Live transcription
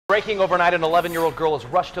Breaking overnight, an 11-year-old girl is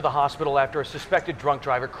rushed to the hospital after a suspected drunk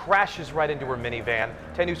driver crashes right into her minivan.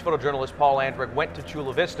 10 News photojournalist Paul Andrig went to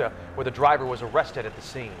Chula Vista, where the driver was arrested at the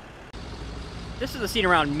scene. This is the scene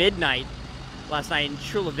around midnight last night in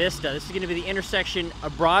Chula Vista. This is going to be the intersection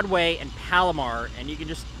of Broadway and Palomar, and you can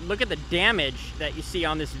just look at the damage that you see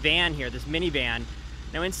on this van here, this minivan.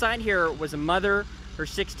 Now inside here was a mother, her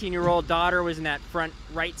 16-year-old daughter was in that front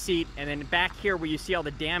right seat, and then back here where you see all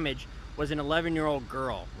the damage was an 11-year-old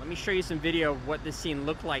girl. Let me show you some video of what this scene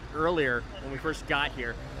looked like earlier when we first got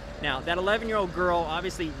here. Now, that 11-year-old girl,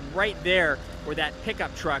 obviously right there where that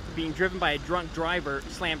pickup truck being driven by a drunk driver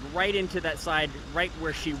slammed right into that side, right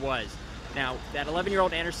where she was. Now, that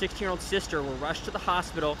 11-year-old and her 16-year-old sister were rushed to the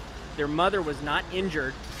hospital. Their mother was not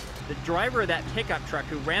injured. The driver of that pickup truck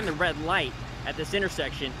who ran the red light at this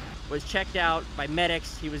intersection was checked out by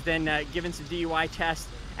medics. He was then given some DUI tests,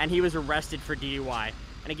 and he was arrested for DUI.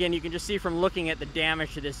 And again, you can just see from looking at the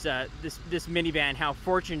damage to this minivan how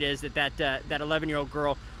fortunate it is that that 11-year-old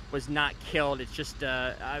girl was not killed. It's just,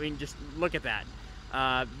 I mean, just look at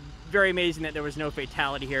that. Very amazing that there was no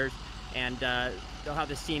fatality here, and they'll have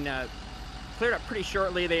the scene cleared up pretty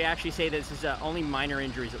shortly. They actually say this is only minor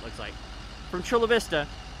injuries, it looks like. From Chula Vista,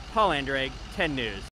 Paul Andrig, 10 News.